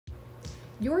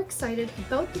You're excited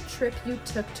about the trip you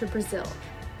took to Brazil.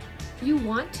 You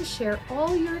want to share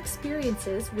all your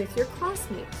experiences with your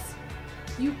classmates.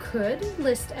 You could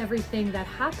list everything that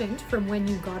happened from when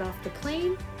you got off the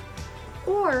plane,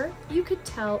 or you could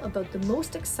tell about the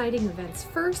most exciting events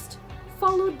first,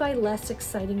 followed by less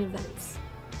exciting events.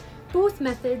 Both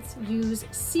methods use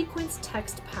sequence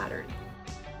text pattern.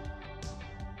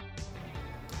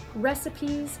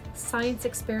 Recipes, science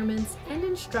experiments, and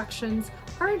instructions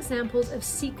are examples of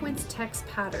sequence text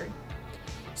pattern.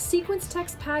 Sequence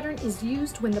text pattern is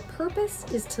used when the purpose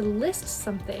is to list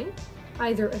something,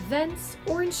 either events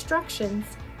or instructions,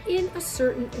 in a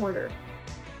certain order.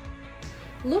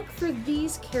 Look for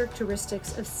these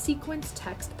characteristics of sequence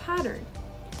text pattern.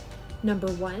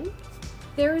 Number 1,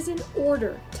 there is an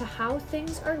order to how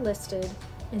things are listed,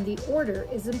 and the order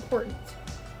is important.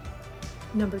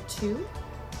 Number 2,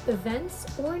 events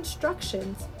or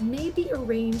instructions may be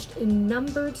arranged in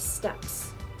numbered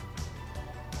steps.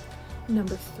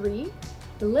 Number 3,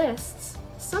 lists,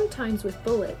 sometimes with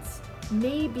bullets,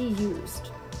 may be used.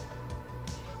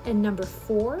 And number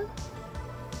 4,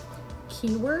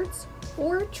 keywords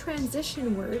or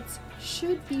transition words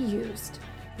should be used.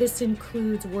 This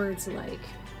includes words like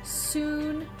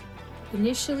soon,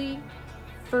 initially,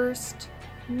 first,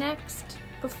 next,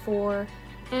 before,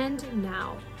 and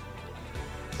now.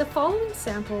 The following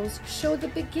samples show the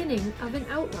beginning of an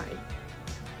outline.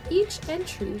 Each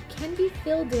entry can be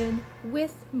filled in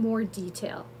with more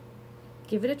detail.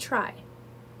 Give it a try.